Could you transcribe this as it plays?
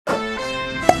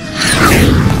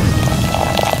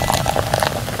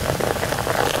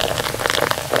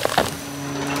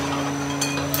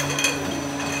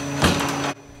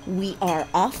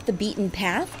off the beaten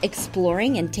path,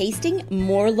 exploring and tasting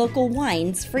more local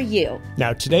wines for you.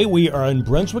 Now, today we are in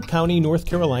Brunswick County, North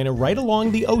Carolina, right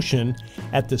along the ocean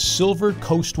at the Silver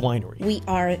Coast Winery. We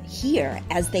are here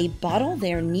as they bottle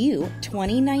their new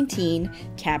 2019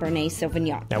 Cabernet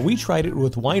Sauvignon. Now, we tried it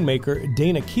with winemaker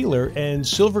Dana Keeler and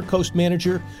Silver Coast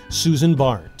manager Susan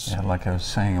Barnes. Yeah, like I was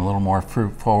saying, a little more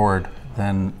fruit forward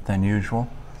than usual,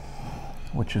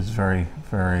 which is very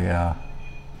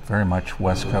much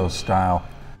West Coast style.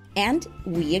 And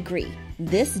we agree.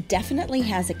 This definitely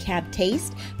has a cab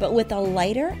taste, but with a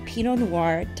lighter Pinot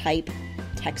Noir type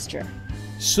texture.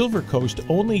 Silver Coast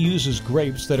only uses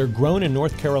grapes that are grown in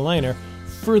North Carolina,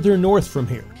 further north from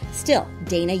here. Still,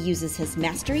 Dana uses his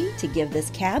mastery to give this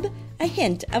cab a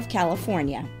hint of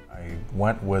California. I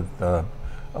went with a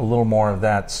little more of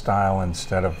that style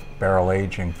instead of barrel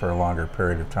aging for a longer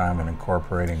period of time and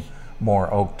incorporating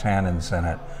more oak tannins in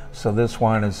it. So this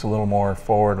wine is a little more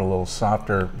forward, a little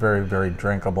softer, very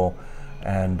drinkable,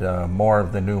 and more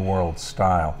of the New World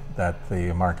style that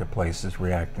the marketplace is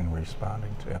reacting and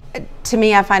responding to. To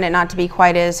me, I find it not to be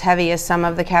quite as heavy as some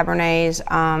of the Cabernets.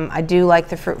 I do like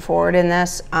the fruit forward in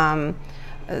this.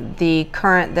 The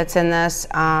currant that's in this,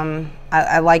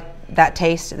 I like that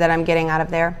taste that I'm getting out of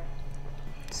there.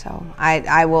 So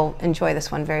I will enjoy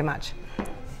this one very much.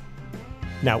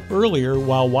 Now, earlier,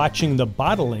 while watching the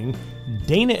bottling,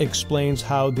 Dana explains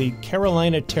how the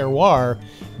Carolina terroir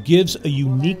gives a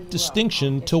unique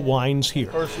distinction to wines here.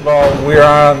 First of all, we're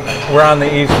on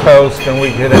the East Coast, and we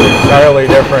get an entirely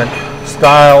different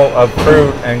style of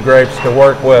fruit and grapes to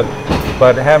work with.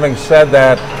 But having said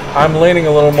that, I'm leaning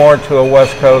a little more to a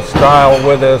West Coast style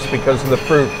with this because of the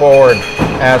fruit forward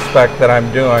aspect that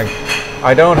I'm doing.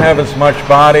 I don't have as much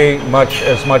body,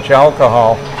 as much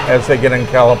alcohol as they get in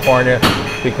California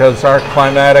because our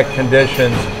climatic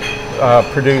conditions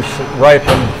produce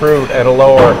ripened fruit at a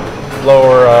lower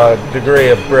degree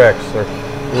of bricks or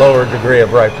lower degree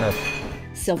of ripeness.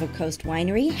 Silver Coast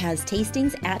Winery has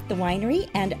tastings at the winery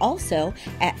and also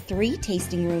at 3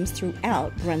 tasting rooms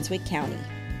throughout Brunswick County.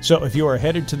 So if you are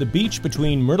headed to the beach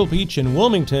between Myrtle Beach and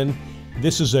Wilmington,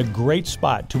 this is a great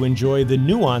spot to enjoy the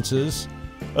nuances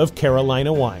of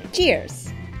Carolina wine. Cheers!